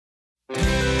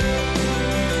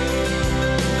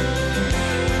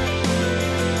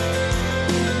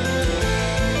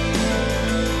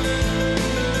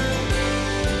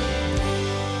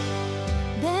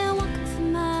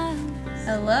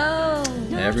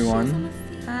everyone.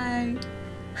 Hi.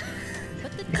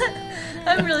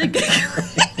 I'm really giggly.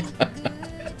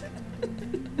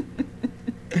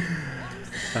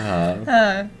 I'm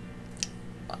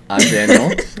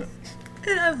Daniel.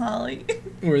 And I'm Holly.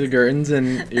 We're the Gurtons,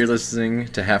 and you're listening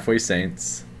to Halfway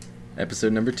Saints,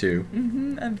 episode number 2.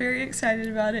 I'm very excited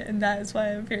about it, and that is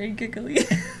why I'm very giggly.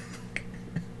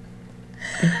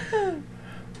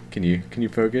 Can you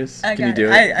focus? I Can you got do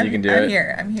it. it? I'm You can do I'm it.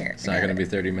 here. I'm here. It's not going to be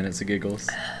 30 minutes of giggles.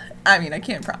 I mean, I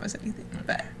can't promise anything,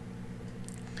 but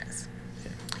yes.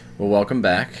 Well, welcome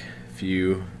back. If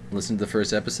you listened to the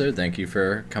first episode, thank you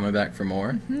for coming back for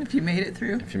more. If you made it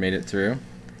through. If you made it through.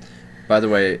 By the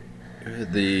way,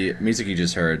 the music you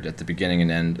just heard at the beginning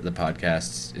and end of the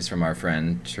podcast is from our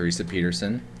friend Teresa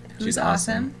Peterson. She's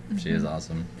awesome. She is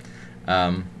awesome.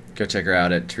 Go check her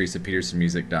out at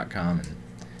teresapetersonmusic.com and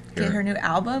Get her new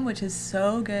album, which is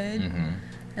so good. Mm-hmm.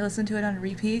 I listened to it on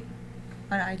repeat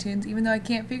on iTunes, even though I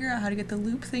can't figure out how to get the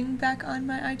loop thing back on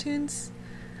my iTunes.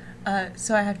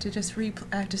 So I have to just You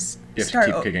have to start.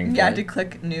 keep clicking Yeah, I have play. to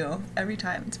click new every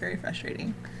time. It's very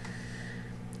frustrating.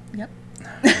 Yep.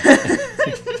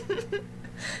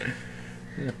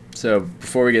 Yeah. So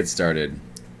before we get started,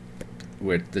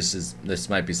 this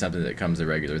might be something that comes a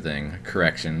regular thing.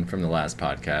 Correction from the last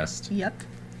podcast. Yep.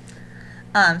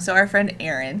 So our friend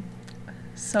Erin,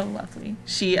 so lovely,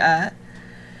 she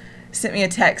sent me a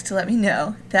text to let me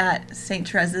know that St.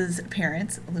 Teresa's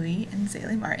parents, Louis and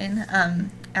Zaylee Martin,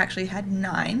 actually had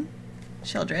 9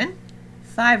 children,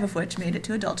 5 of which made it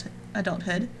to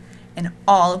adulthood, and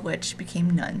all of which became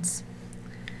nuns.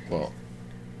 Well,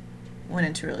 Went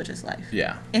into religious life.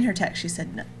 yeah. In her text, she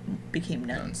said became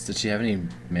nuns. Did she have any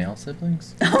male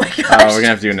siblings? Oh my gosh. Oh, we're gonna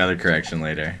have to do another correction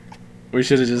later. We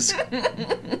should have just.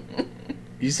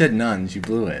 You said nuns. You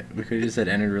blew it. We could have just said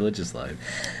entered religious life.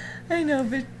 I know,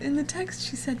 but in the text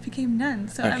she said became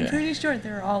nuns, so I'm Okay. pretty sure they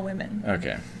were all women.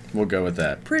 Okay, we'll go with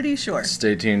that. Pretty sure.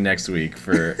 Stay tuned next week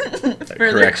for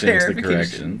Further corrections to clarifications.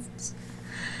 corrections.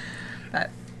 But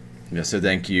Yeah, so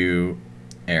thank you,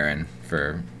 Aaron,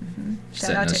 for shout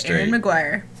setting out us to straight. Erin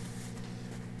McGuire.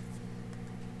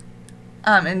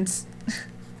 And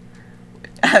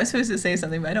I was supposed to say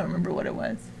something, but I don't remember what it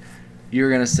was. You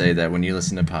were gonna say that when you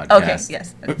listen to podcasts. Okay,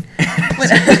 yes.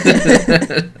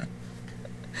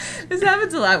 This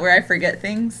happens a lot where I forget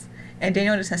things, and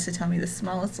Daniel just has to tell me the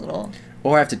smallest little.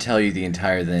 Or I have to tell you the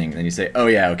entire thing, and then you say, "Oh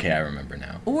yeah, okay, I remember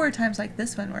now." Or times like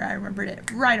this one where I remembered it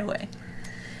right away.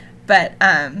 But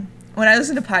when I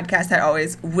listen to podcasts, I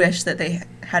always wish that they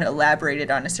had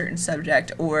elaborated on a certain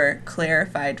subject or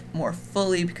clarified more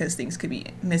fully because things could be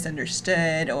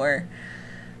misunderstood or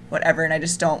whatever, and I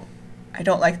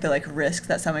don't like the risk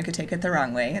that someone could take it the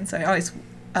wrong way. And so I always,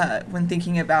 when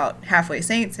thinking about Halfway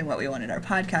Saints and what we wanted our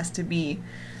podcast to be,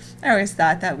 I always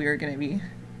thought that we were going to be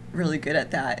really good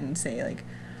at that and say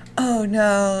oh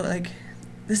no,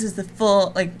 this is the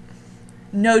full,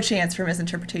 no chance for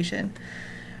misinterpretation.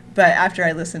 But after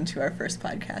I listened to our first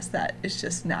podcast, that is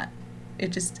just not, it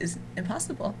just is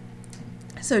impossible.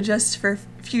 So just for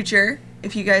future,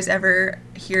 if you guys ever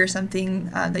hear something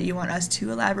that you want us to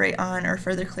elaborate on or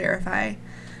further clarify,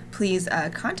 please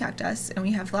contact us. And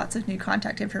we have lots of new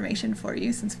contact information for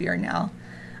you since we are now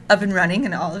up and running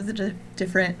in all of the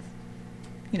different,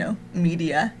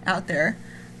 media out there.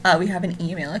 We have an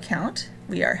email account.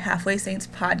 We are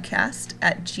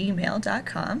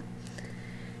halfwaysaintspodcast@gmail.com.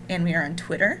 And we are on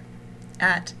Twitter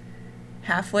at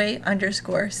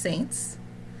halfway_saints.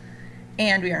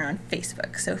 And we are on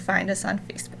Facebook. So find us on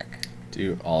Facebook.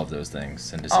 Do all of those things.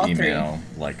 Send us All email,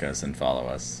 like us, and follow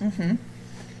us. Mm-hmm.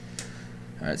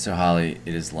 All right, so Holly,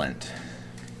 it is Lent.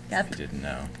 Yep. If you didn't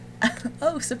know.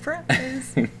 Oh,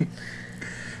 surprise.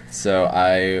 So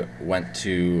I went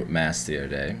to Mass the other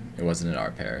day. It wasn't at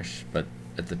our parish, but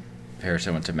at the parish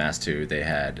I went to Mass to, they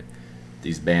had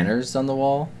these banners on the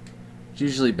wall.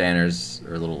 Usually banners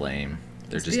are a little lame.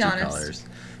 They're Let's just be two honest. colors.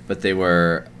 But they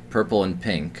were purple and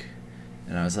pink.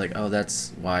 And I was like, oh,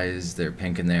 why is there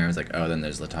pink in there? I was like, oh, then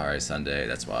there's Laetare Sunday,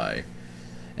 that's why.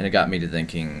 And it got me to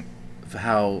thinking of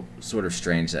how sort of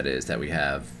strange that is that we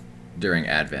have, during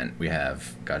Advent, we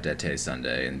have Gaudete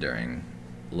Sunday, and during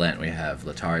Lent we have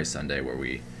Laetare Sunday, where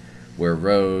we wear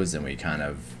rose and we kind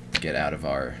of get out of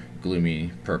our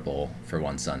gloomy purple for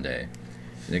one Sunday.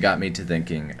 And it got me to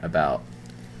thinking about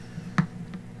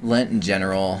Lent in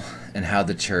general and how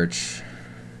the church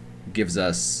gives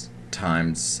us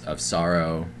times of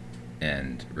sorrow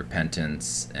and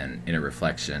repentance and inner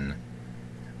reflection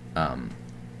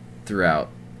throughout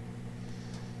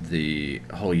the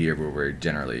whole year, where we're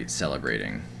generally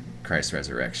celebrating Christ's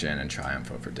resurrection and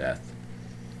triumph over death.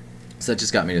 So that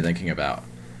just got me to thinking about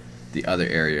the other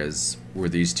areas where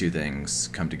these two things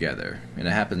come together, and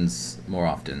it happens more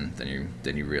often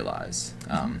than you realize.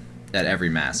 At every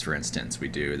Mass, for instance, we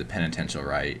do the penitential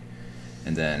rite,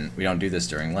 and then we don't do this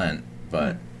during Lent,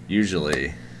 but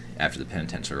usually after the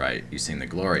penitential rite, you sing the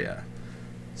Gloria.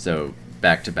 So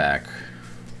back to back,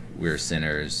 we're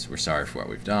sinners, we're sorry for what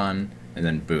we've done, and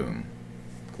then boom,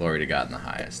 glory to God in the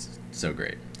highest. So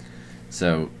great.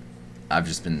 So I've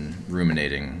just been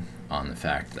ruminating on the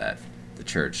fact that the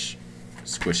Church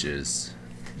squishes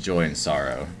joy and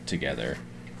sorrow together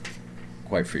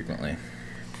quite frequently.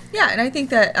 Yeah, and I think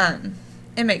that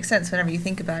it makes sense whenever you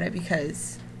think about it,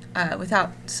 because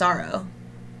without sorrow,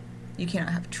 you cannot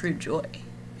have true joy.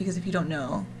 Because if you don't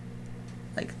know,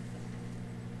 like,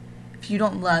 if you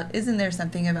don't love, isn't there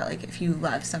something about, like, if you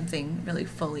love something really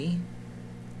fully?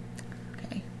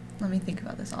 Okay, let me think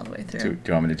about this all the way through. Do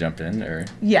you want me to jump in, or?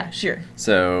 Yeah, sure.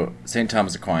 So St.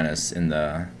 Thomas Aquinas in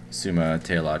the Summa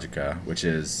Theologica, which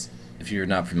is, if you're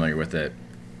not familiar with it,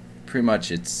 pretty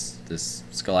much it's this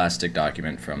scholastic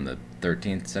document from the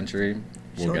 13th century.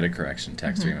 We'll Sure. get a correction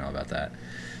text or email about that.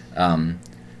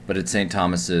 But it's St.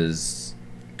 Thomas's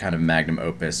kind of magnum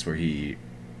opus, where he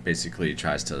basically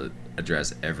tries to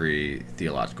address every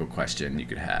theological question you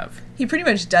could have. He pretty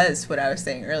much does what I was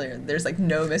saying earlier. There's, like,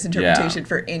 no misinterpretation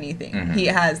for anything. Mm-hmm. He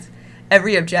has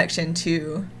every objection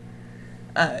to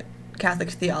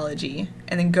Catholic theology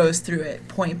and then goes through it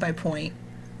point by point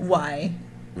why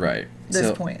Right.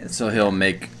 this point is. So he'll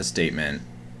make a statement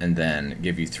and then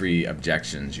give you 3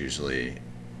 objections usually,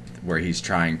 where he's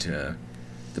trying to...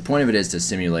 The point of it is to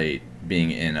simulate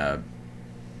being in a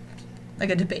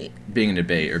debate. Being a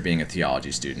debate or being a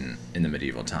theology student in the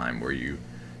medieval time, where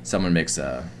someone makes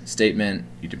a statement,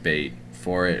 you debate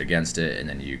for it, against it, and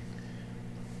then you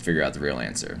figure out the real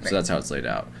answer. Right. So that's how it's laid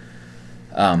out.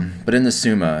 But in the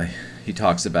Summa, he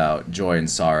talks about joy and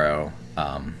sorrow,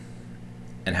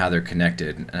 and how they're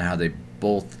connected, and how they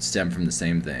both stem from the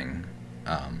same thing,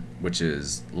 which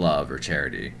is love or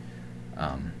charity.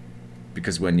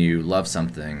 Because when you love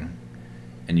something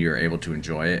and you're able to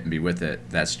enjoy it and be with it,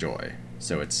 that's joy.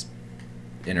 So it's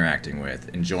interacting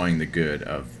with, enjoying the good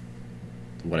of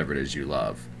whatever it is you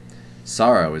love.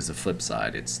 Sorrow is the flip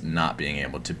side. It's not being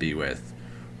able to be with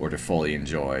or to fully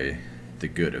enjoy the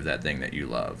good of that thing that you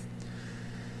love.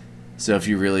 So if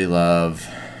you really love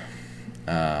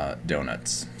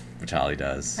donuts, which Holly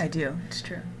does, I do. It's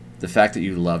true. the fact that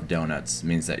you love donuts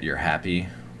means that you're happy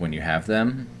when you have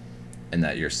them, and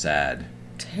that you're sad,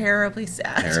 Terribly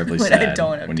sad. terribly when sad I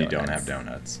don't have when you don't have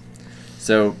donuts.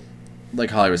 So, like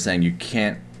Holly was saying, you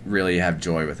can't really have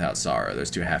joy without sorrow.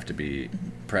 Those two have to be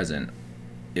present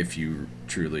if you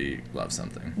truly love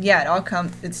something. Yeah,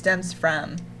 it stems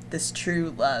from this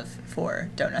true love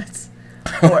for donuts.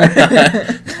 Or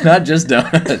Not just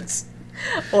donuts.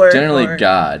 or Generally, or,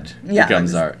 God Yeah,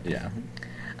 becomes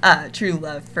I'm true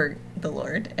love for the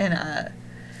Lord. And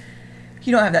if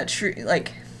you don't have that true,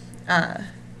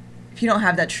 if you don't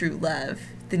have that true love,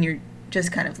 then you're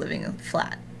just kind of living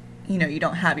flat. You know, you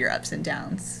don't have your ups and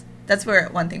downs. That's where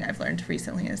one thing I've learned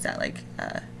recently is that,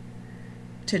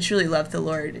 to truly love the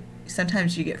Lord,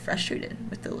 sometimes you get frustrated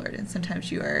with the Lord, and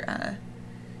sometimes you are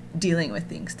dealing with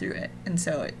things through it. And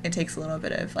so it takes a little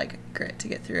bit of, grit to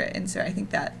get through it. And so I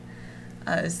think that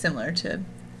is similar to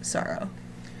sorrow.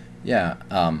 Yeah,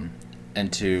 and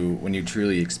when you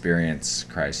truly experience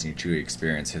Christ and you truly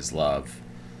experience His love,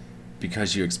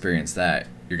 because you experience that,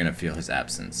 you're going to feel His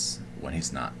absence when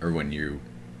He's not, or when you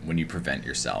prevent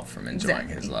yourself from enjoying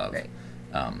His love. Right.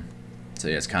 So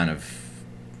yeah, it's kind of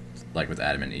like with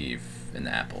Adam and Eve and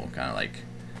the apple, kind of like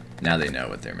now they know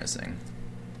what they're missing.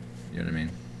 You know what I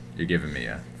mean? You're giving me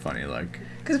a funny look.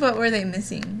 Because what were they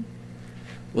missing?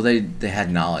 Well, they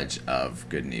had knowledge of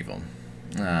good and evil.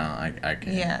 No, I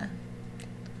can't. Yeah.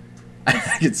 I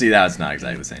can see that it's not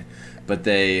exactly the same, but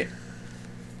they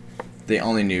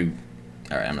only knew.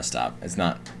 All right, I'm gonna stop. It's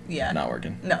not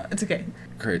working. No, it's okay.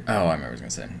 Great. Oh, I remember what I was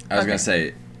gonna say. I was gonna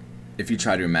say, if you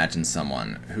try to imagine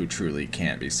someone who truly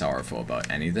can't be sorrowful about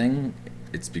anything,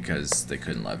 it's because they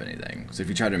couldn't love anything. So if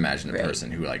you try to imagine a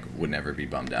person who would never be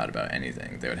bummed out about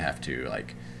anything, they would have to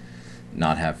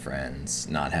not have friends,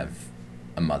 not have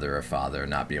a mother or father,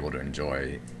 not be able to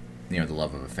enjoy, the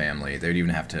love of a family. They would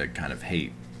even have to kind of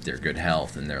hate their good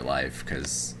health in their life,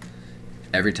 because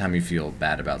every time you feel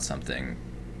bad about something,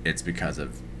 it's because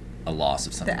of a loss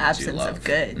of something that you love. The absence of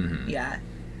good. Mm-hmm. Yeah.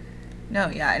 No,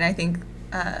 yeah, and I think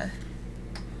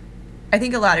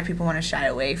a lot of people want to shy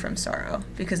away from sorrow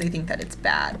because they think that it's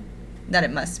bad, that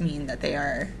it must mean that they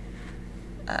are,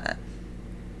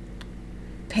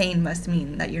 pain must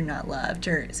mean that you're not loved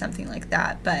or something like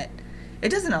that. But it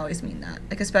doesn't always mean that.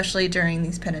 Like, especially during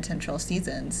these penitential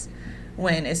seasons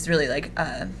when it's really, like,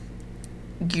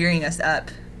 gearing us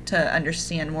up to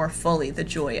understand more fully the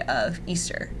joy of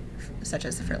Easter, such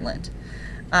as for Lent.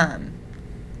 And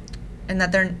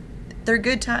that they're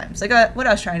good times. Like, what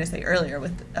I was trying to say earlier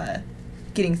with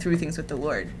getting through things with the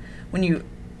Lord. When you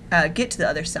get to the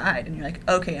other side and you're like,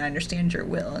 okay, I understand your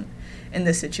will in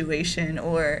this situation,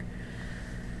 or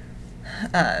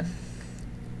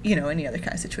any other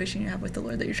kind of situation you have with the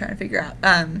Lord that you're trying to figure out,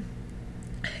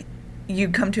 you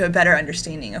come to a better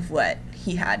understanding of what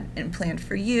he had and planned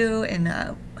for you, and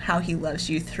how he loves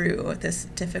you through this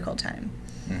difficult time.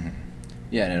 Mm-hmm.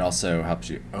 Yeah, and it also helps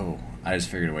you. Oh, I just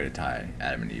figured a way to tie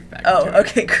Adam and Eve back into it. Oh,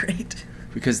 okay, great.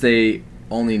 Because they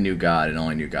only knew God and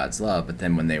only knew God's love, but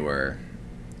then when they were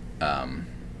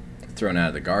thrown out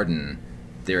of the garden,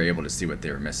 they were able to see what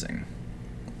they were missing.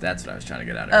 That's what I was trying to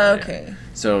get out of it. Okay.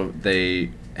 So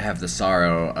they have the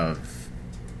sorrow of,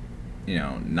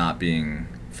 not being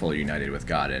fully united with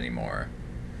God anymore.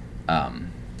 But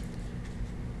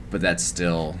that's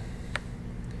still,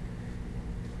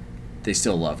 they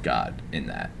still love God in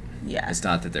that. Yeah. It's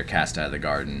not that they're cast out of the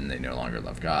garden and they no longer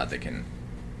love God.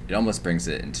 It almost brings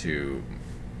it into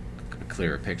a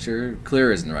clearer picture.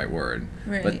 Clear isn't the right word.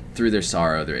 Right. But through their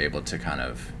sorrow, they're able to kind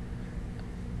of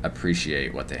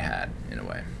appreciate what they had in a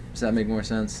way. Does that make more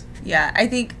sense? Yeah, I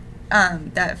think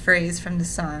that phrase from the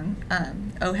song,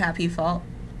 "Oh Happy Fault,"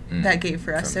 that gave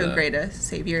for us so great a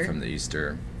Savior. From the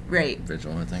Easter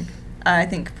Vigil, I think. I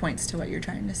think points to what you're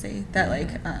trying to say. That,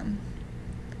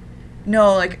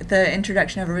 the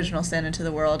introduction of original sin into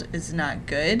the world is not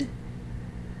good,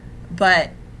 but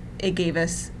it gave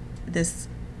us this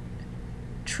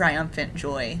triumphant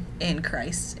joy in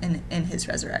Christ, in his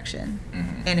resurrection.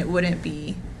 Mm-hmm. And it wouldn't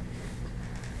be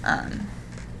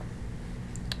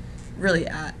really,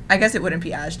 I guess it wouldn't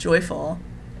be as joyful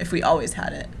if we always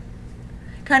had it.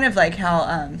 Kind of like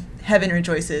how heaven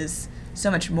rejoices so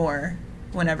much more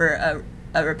whenever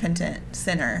a repentant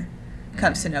sinner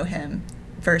comes to know him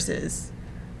versus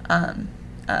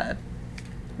a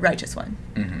righteous one.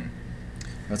 Mm-hmm.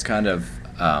 That's kind of,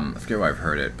 I forget where I've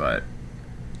heard it, but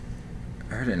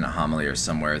I heard it in a homily or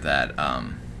somewhere that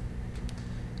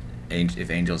if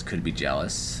angels could be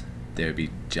jealous, they would be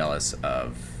jealous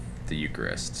of the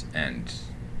Eucharist and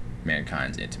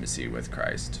mankind's intimacy with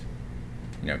Christ.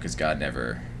 Because God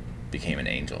never became an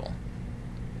angel.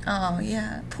 Oh,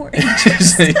 yeah. Poor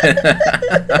angels.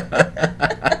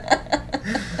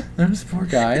 Those poor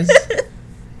guys.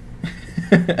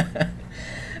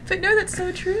 But no, that's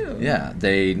so true. Yeah,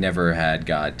 they never had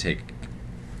God take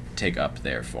up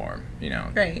their form,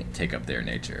 Right. Take up their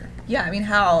nature. Yeah, I mean,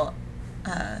 how,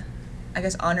 I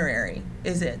guess, honorary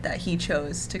is it that he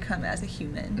chose to come as a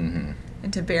human, Mm-hmm.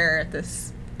 and to bear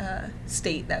this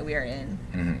state that we are in.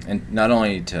 Mm-hmm. And not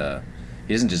only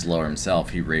he doesn't just lower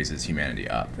himself, he raises humanity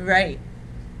up. Right.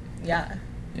 Yeah.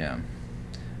 Yeah.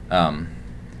 And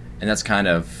that's kind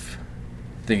of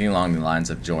thinking along the lines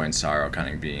of joy and sorrow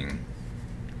kind of being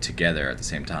together at the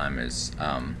same time is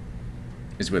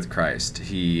with Christ.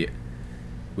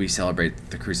 We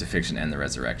celebrate the crucifixion and the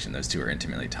resurrection. Those two are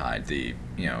intimately tied. The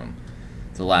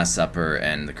Last Supper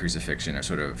and the crucifixion are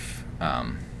sort of,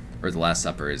 or the Last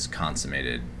Supper is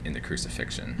consummated in the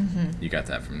crucifixion. Mm-hmm. You got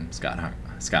that from Scott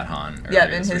Hahn. Yeah,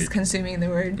 in his Consuming the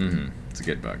Word. Mm-hmm. It's a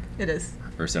good book. It is.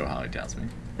 Or so Holly tells me.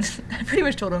 I pretty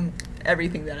much told him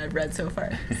everything that I've read so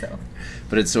far. So.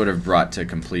 But it's sort of brought to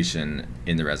completion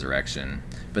in the resurrection.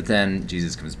 But then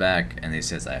Jesus comes back and he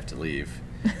says, I have to leave.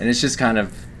 And it's just kind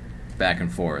of back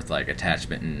and forth, like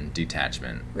attachment and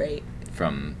detachment. Right.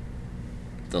 From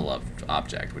the loved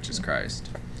object, which is Christ.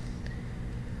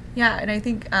 Yeah, and I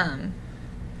think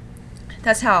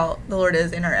that's how the Lord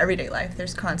is in our everyday life.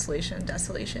 There's consolation and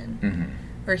desolation, Mm-hmm.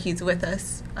 where he's with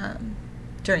us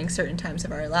during certain times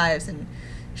of our lives, and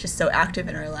he's just so active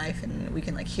in our life, and we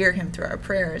can hear him through our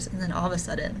prayers, and then all of a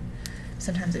sudden,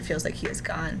 sometimes it feels like he is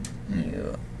gone, and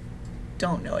you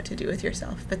don't know what to do with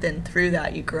yourself. But then through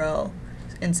that, you grow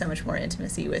in so much more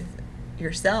intimacy with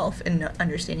yourself and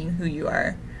understanding who you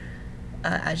are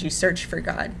as you search for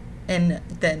God. And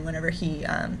then whenever he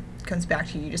comes back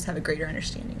to you, you just have a greater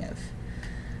understanding of,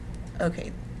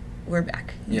 okay, we're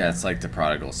back. Yeah, it's like the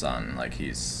prodigal son. Like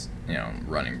he's,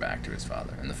 running back to his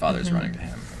father, and the father's Mm-hmm. running to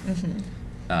him.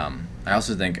 Mm-hmm. I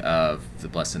also think of the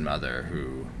Blessed Mother,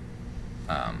 who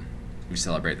we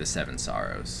celebrate the 7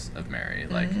 sorrows of Mary.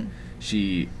 Like, Mm-hmm.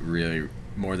 she really,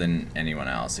 more than anyone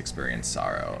else, experienced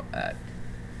sorrow at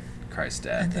Christ's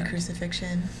death. At the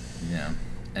crucifixion. Yeah.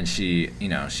 And she,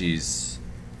 she's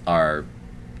our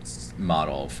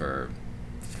model for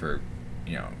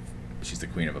she's the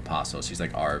Queen of Apostles. She's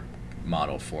like our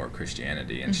model for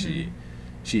Christianity, and she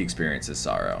experiences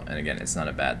sorrow. And again, it's not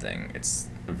a bad thing. It's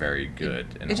a very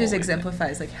good and it just holy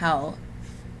exemplifies like how,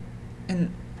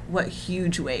 in what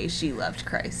huge way she loved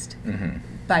Christ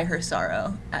by her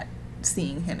sorrow at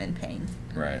seeing him in pain.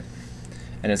 Right.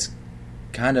 And it's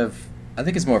kind of, I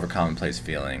think it's more of a commonplace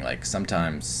feeling. Like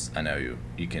sometimes I know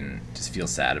you can just feel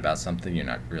sad about something. You're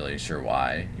not really sure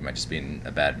why. You might just be in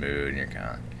a bad mood and you're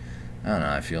kind of, I don't know,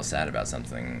 I feel sad about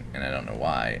something and I don't know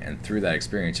why. And through that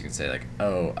experience, you can say like,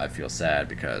 oh, I feel sad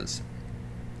because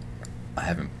I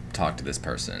haven't talked to this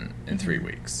person in 3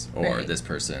 weeks. Or this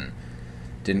person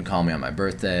didn't call me on my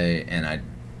birthday and I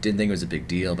didn't think it was a big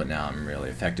deal, but now I'm really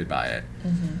affected by it.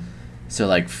 So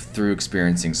like through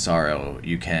experiencing sorrow,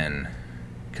 you can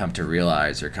come to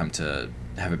realize or come to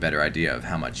have a better idea of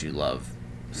how much you love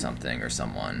something or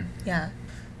someone. Yeah.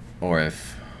 Or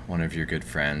if one of your good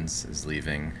friends is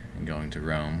leaving and going to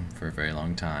Rome for a very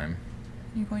long time.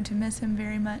 You're going to miss him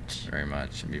very much. Very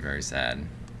much, and be very sad.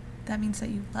 That means that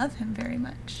you love him very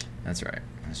much. That's right.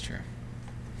 That's true.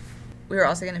 We were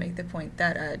also going to make the point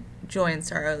that joy and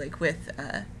sorrow, like with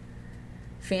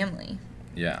family.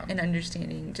 Yeah. And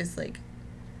understanding, just like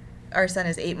our son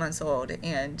is 8 months old,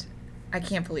 and I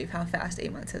can't believe how fast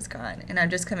 8 months has gone. And I'm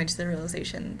just coming to the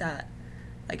realization that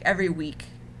like every week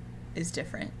is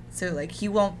different. So like he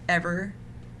won't ever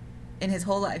in his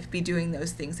whole life be doing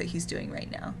those things that he's doing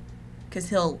right now, because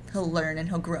he'll learn and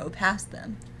he'll grow past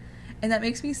them. And that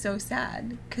makes me so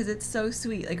sad, because it's so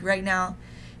sweet. Like right now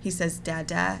he says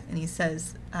dada, and he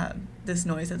says this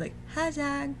noise of like hot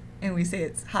dog, and we say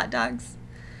it's hot dogs.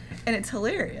 And it's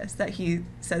hilarious that he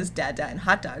says dada and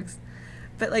hot dogs.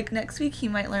 But like next week he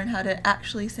might learn how to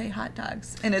actually say hot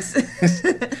dogs. And it's his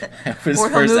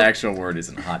first actual word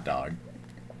isn't hot dog.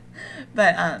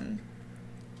 But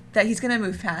that he's gonna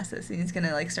move past this and he's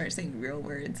gonna like start saying real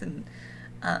words. And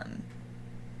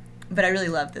but I really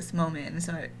love this moment, and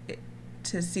so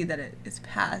to see that it is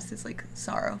past is like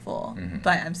sorrowful,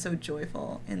 but I'm so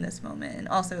joyful in this moment. And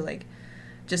also like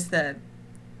just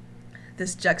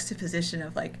this juxtaposition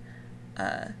of like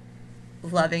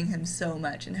loving him so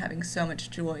much and having so much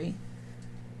joy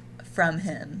from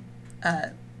him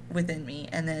within me,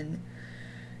 and then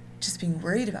just being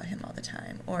worried about him all the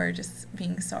time, or just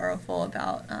being sorrowful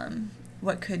about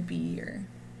what could be. Or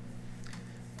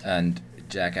and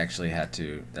Jack actually had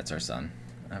to, that's our son.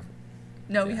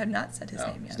 No, we have not said his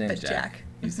name yet. His name's but Jack.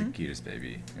 He's the cutest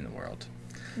baby in the world.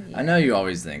 Yeah. I know you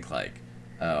always think like,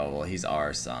 oh, well, he's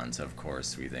our son, so of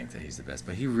course we think that he's the best.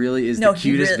 But he really is the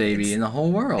cutest baby in the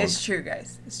whole world. It's true,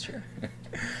 guys. It's true.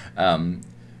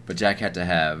 But Jack had to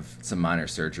have some minor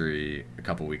surgery a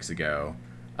couple weeks ago,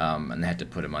 and they had to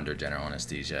put him under general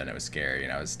anesthesia, and it was scary.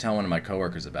 And I was telling one of my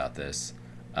coworkers about this,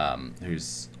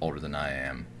 who's older than I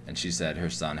am, and she said her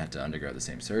son had to undergo the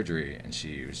same surgery, and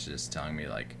she was just telling me,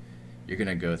 like, you're going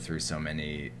to go through so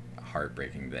many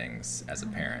heartbreaking things as a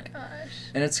parent. Oh my gosh.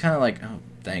 And it's kind of like, oh,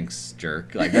 thanks,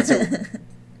 jerk. Like,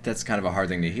 that's kind of a hard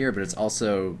thing to hear, but it's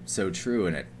also so true,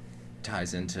 and it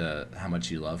ties into how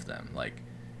much you love them. Like,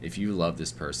 if you love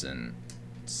this person,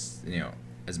 you know,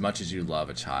 as much as you love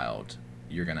a child,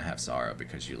 you're going to have sorrow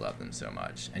because you love them so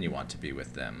much, and you want to be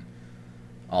with them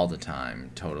all the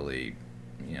time, totally,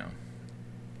 you know,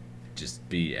 just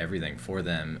be everything for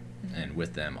them and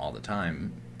with them all the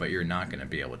time, but you're not going to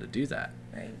be able to do that.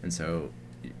 Right. And so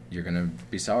you're going to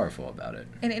be sorrowful about it.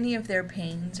 And any of their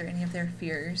pains or any of their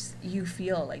fears, you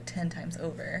feel like 10 times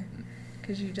over,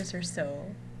 because you just are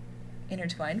so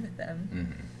intertwined with them.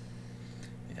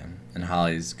 Mm-hmm. Yeah. And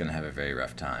Holly's going to have a very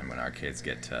rough time when our kids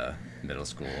get to middle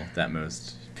school, that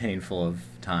most painful of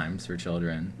times for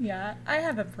children. Yeah, I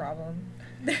have a problem.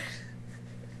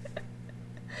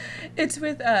 It's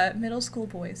with middle school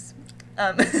boys,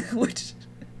 which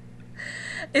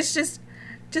it's just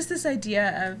this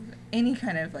idea of any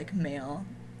kind of like male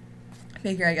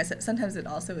figure. I guess sometimes it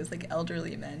also is like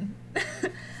elderly men.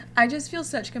 I just feel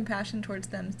such compassion towards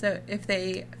them. So if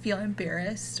they feel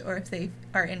embarrassed, or if they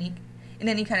are in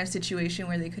any kind of situation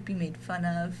where they could be made fun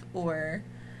of, or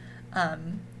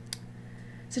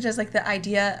such as like the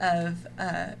idea of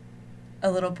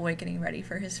a little boy getting ready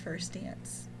for his first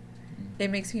dance. It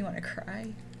makes me want to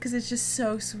cry, because it's just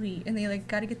so sweet, and they like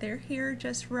got to get their hair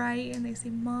just right, and they say,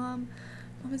 Mom,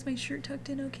 is my shirt tucked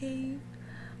in okay?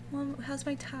 Mom, how's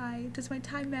my tie? Does my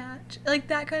tie match? Like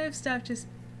that kind of stuff just,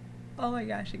 oh my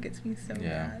gosh, it gets me so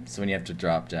mad. So when you have to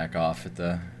drop Jack off at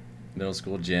the middle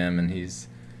school gym, and he's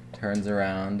turns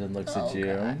around and looks at you,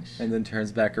 and then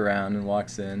turns back around and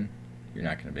walks in, you're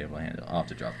not going to be able to handle it. I'll have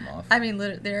to drop him off. I mean,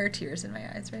 there are tears in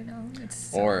my eyes right now. It's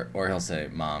so... Or he'll say,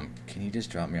 Mom, can you just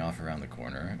drop me off around the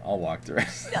corner? I'll walk the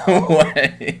rest of the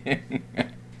way.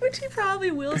 Which he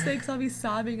probably will say because I'll be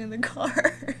sobbing in the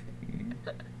car.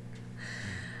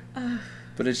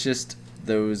 But it's just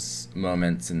those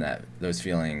moments and those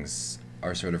feelings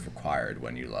are sort of required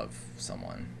when you love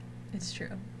someone. It's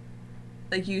true.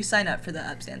 Like, you sign up for the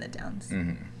ups and the downs.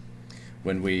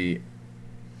 Mm-hmm.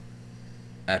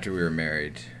 After we were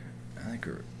married, I think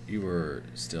you were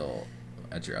still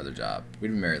at your other job. We'd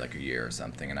been married like a year or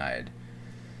something, and I had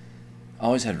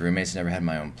always had roommates, never had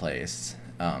my own place.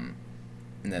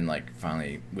 And then, like,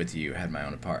 finally with you, had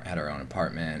our own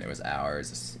apartment. It was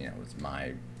ours. It was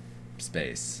my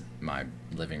space, my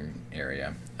living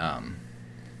area. And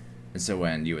so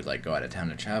when you would, like, go out of town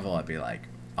to travel, I'd be like,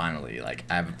 finally, like,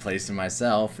 I have a place to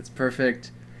myself. It's perfect.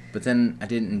 But then I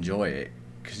didn't enjoy it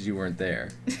because you weren't there.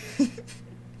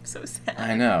 So sad.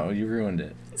 I know, you ruined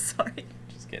it. Sorry.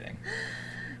 Just kidding.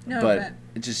 No, but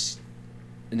it's just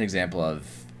an example of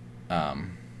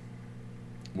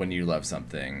when you love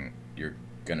something, you're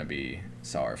gonna be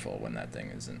sorrowful when that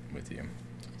thing isn't with you.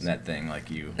 And that thing,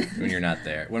 like you, when you're not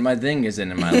there. When my thing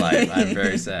isn't in my life, I'm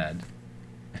very sad.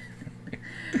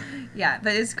 Yeah,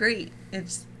 but it's great.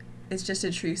 It's just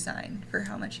a true sign for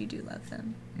how much you do love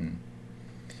them. Mm.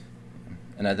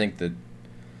 And I think that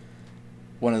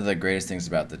one of the greatest things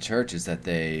about the church is that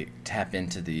they tap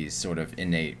into these sort of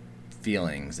innate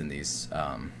feelings and these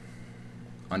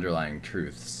underlying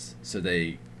truths. So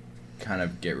they kind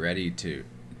of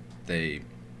they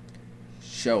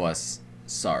show us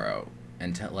sorrow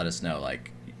and let us know,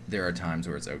 like, there are times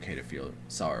where it's okay to feel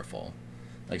sorrowful.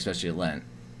 Like, especially at Lent,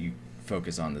 you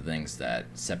focus on the things that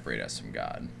separate us from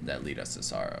God, that lead us to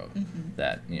sorrow, mm-hmm.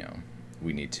 that,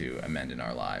 we need to amend in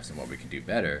our lives and what we can do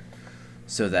better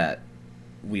so that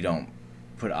we don't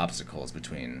put obstacles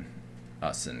between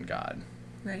us and God.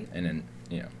 Right. And then,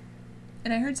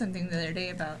 And I heard something the other day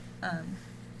about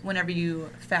whenever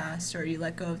you fast or you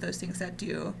let go of those things that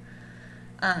do,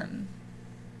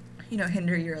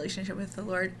 hinder your relationship with the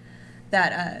Lord,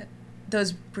 that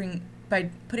by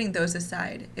putting those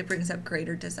aside, it brings up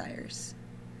greater desires,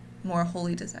 more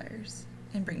holy desires,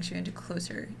 and brings you into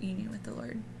closer union with the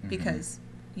Lord. Mm-hmm. Because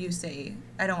you say,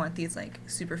 I don't want these, like,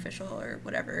 superficial or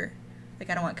whatever. Like,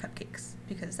 I don't want cupcakes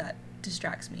because that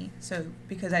distracts me. So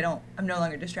because I'm no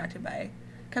longer distracted by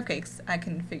cupcakes, I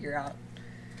can figure out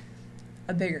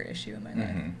a bigger issue in my life.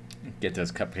 Mm-hmm. Get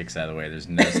those cupcakes out of the way. There's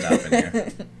no stopping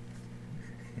here.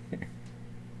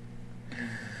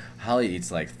 Holly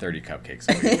eats like 30 cupcakes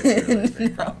a week. It's really a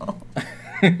big problem.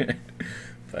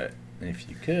 But if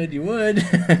you could, you would.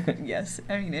 Yes.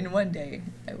 I mean, in one day,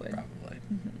 I would. Probably.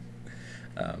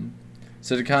 Mm-hmm.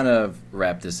 So to kind of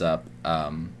wrap this up,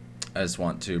 I just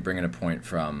want to bring in a point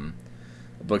from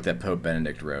a book that Pope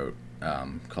Benedict wrote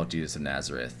called Jesus of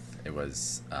Nazareth.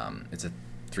 It's a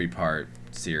 3-part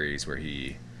series where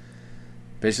he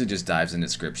basically just dives into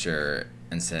Scripture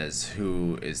and says,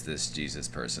 who is this Jesus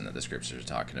person that the Scriptures are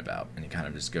talking about? And he kind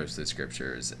of just goes through the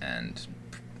Scriptures, and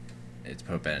it's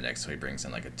Pope Benedict, so he brings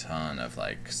in, like, a ton of,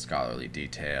 like, scholarly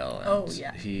detail. And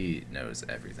he knows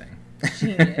everything.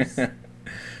 Genius.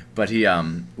 But he,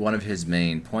 one of his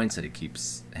main points that he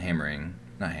keeps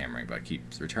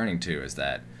keeps returning to is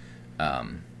that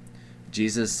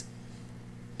Jesus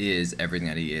is everything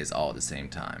that he is all at the same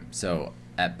time. So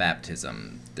at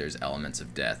baptism, there's elements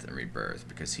of death and rebirth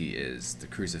because he is the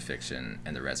crucifixion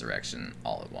and the resurrection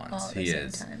all at once. All at the same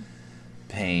time.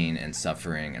 Pain and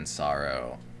suffering and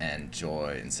sorrow and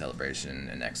joy and celebration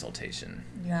and exaltation.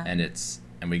 Yeah.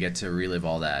 And we get to relive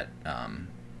all that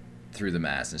through the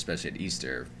Mass, and especially at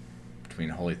Easter, between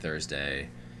Holy Thursday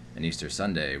and Easter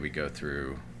Sunday, we go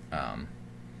through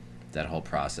that whole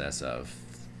process of,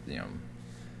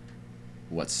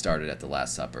 what started at the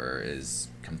Last Supper is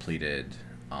completed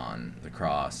on the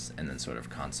cross and then sort of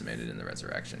consummated in the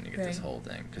resurrection. You get this whole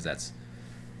thing, because that's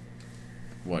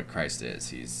what Christ is.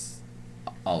 He's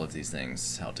all of these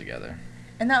things held together.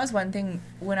 And that was one thing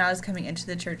when I was coming into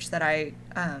the church that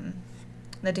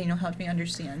that Daniel helped me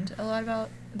understand a lot about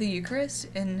the Eucharist.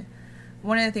 And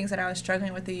one of the things that I was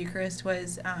struggling with the Eucharist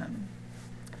was, how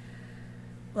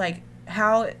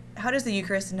does the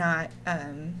Eucharist not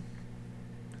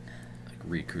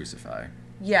re-crucify?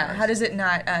 Yeah, Christ. How does it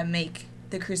not make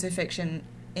the crucifixion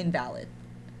invalid?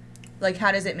 Like,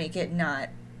 how does it make it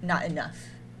not enough?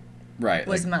 Right.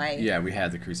 Yeah, we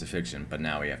had the crucifixion, but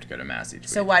now we have to go to Mass each week.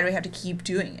 So why do we have to keep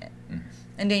doing it? Mm-hmm.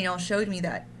 And Daniel showed me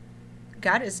that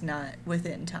God is not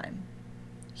within time.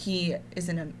 He is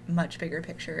in a much bigger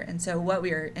picture. And so what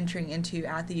we are entering into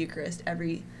at the Eucharist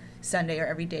every Sunday or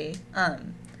every day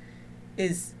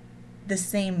is the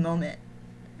same moment,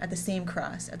 at the same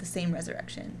cross, at the same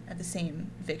resurrection, at the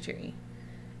same victory.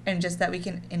 And just that we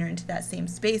can enter into that same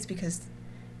space because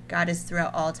God is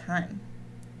throughout all time.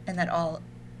 and that all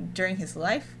during his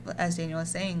life, as Daniel was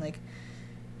saying, like,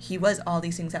 he was all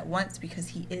these things at once because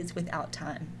he is without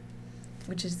time,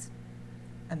 which is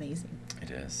amazing.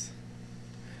 It is.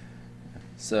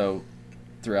 So,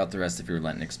 throughout the rest of your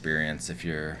Lenten experience, if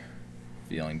you're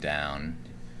feeling down,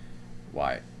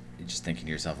 why? You're just thinking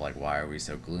to yourself, like, why are we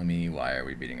so gloomy? Why are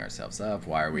we beating ourselves up?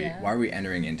 Why are we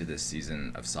entering into this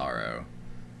season of sorrow?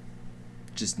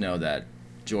 Just know that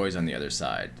joy is on the other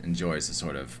side, and joy is the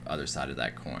sort of other side of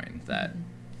that coin, that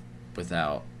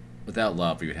without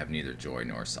love, we would have neither joy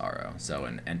nor sorrow. So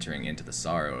in entering into the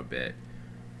sorrow a bit,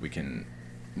 we can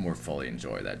more fully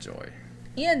enjoy that joy.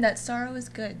 And that sorrow is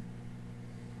good.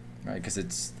 Right, because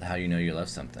it's how you know you love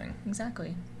something.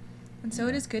 Exactly. And so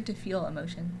it is good to feel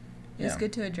emotion. It is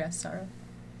good to address sorrow.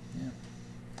 Yeah.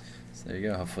 So there you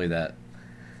go. Hopefully that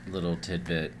little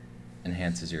tidbit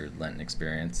enhances your Lenten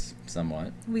experience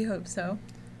somewhat. We hope so.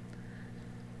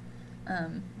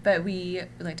 But we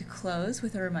would like to close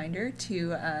with a reminder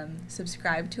to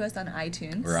subscribe to us on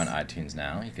iTunes. We're on iTunes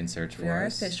now. You can search for us. We are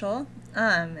official.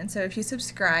 And so if you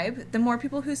subscribe, the more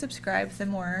people who subscribe, the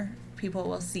more people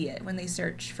will see it when they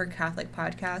search for Catholic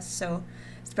podcasts. So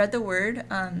spread the word.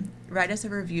 Write us a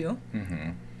review.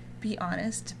 Mm-hmm. Be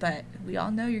honest, but we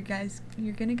all know you're going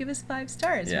to give us 5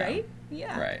 stars, right?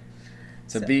 Yeah. Right.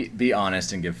 So be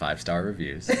honest and give 5-star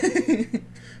reviews.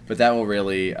 But that will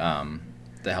really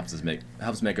that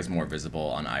helps make us more visible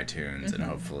on iTunes, and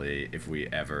hopefully if we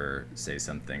ever say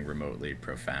something remotely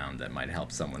profound that might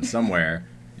help someone somewhere,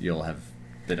 you'll have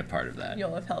been a part of that.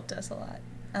 You'll have helped us a lot.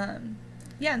 And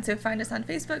so find us on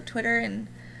Facebook, Twitter, and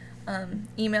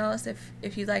email us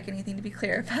if you'd like anything to be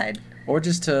clarified. Or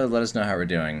just to let us know how we're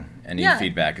doing. Any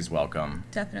feedback is welcome.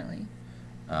 Definitely.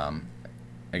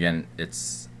 Again,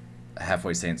 it's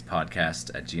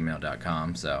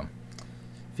halfwaysaintspodcast@gmail.com, so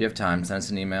if you have time, send us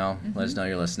an email. Let us know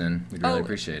you're listening. We'd really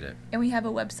appreciate it. And we have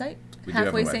a website, we do have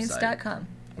a halfwaysaints.com.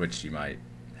 Which you might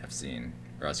have seen,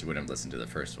 or else you wouldn't have listened to the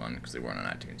first one because they weren't on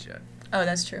iTunes yet. Oh,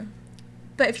 that's true.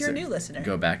 But if you're a new listener,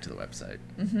 go back to the website.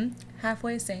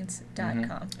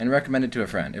 halfwaysaints.com. And recommend it to a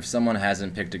friend. If someone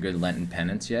hasn't picked a good Lenten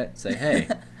penance yet, say, hey,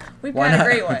 we've got a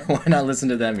great one. Why not listen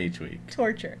to them each week?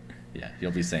 Torture. Yeah,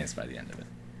 you'll be saints by the end of it.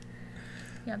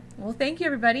 Yeah. Well, thank you,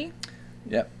 everybody.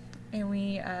 Yep. And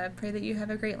we pray that you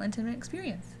have a great Lenten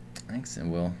experience. Thanks,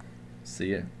 and we'll see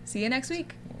you. See you next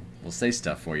week. We'll say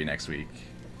stuff for you next week.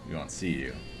 We won't see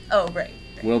you. Oh, right.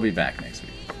 We'll be back next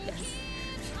week. Yes.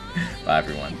 Bye,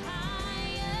 everyone.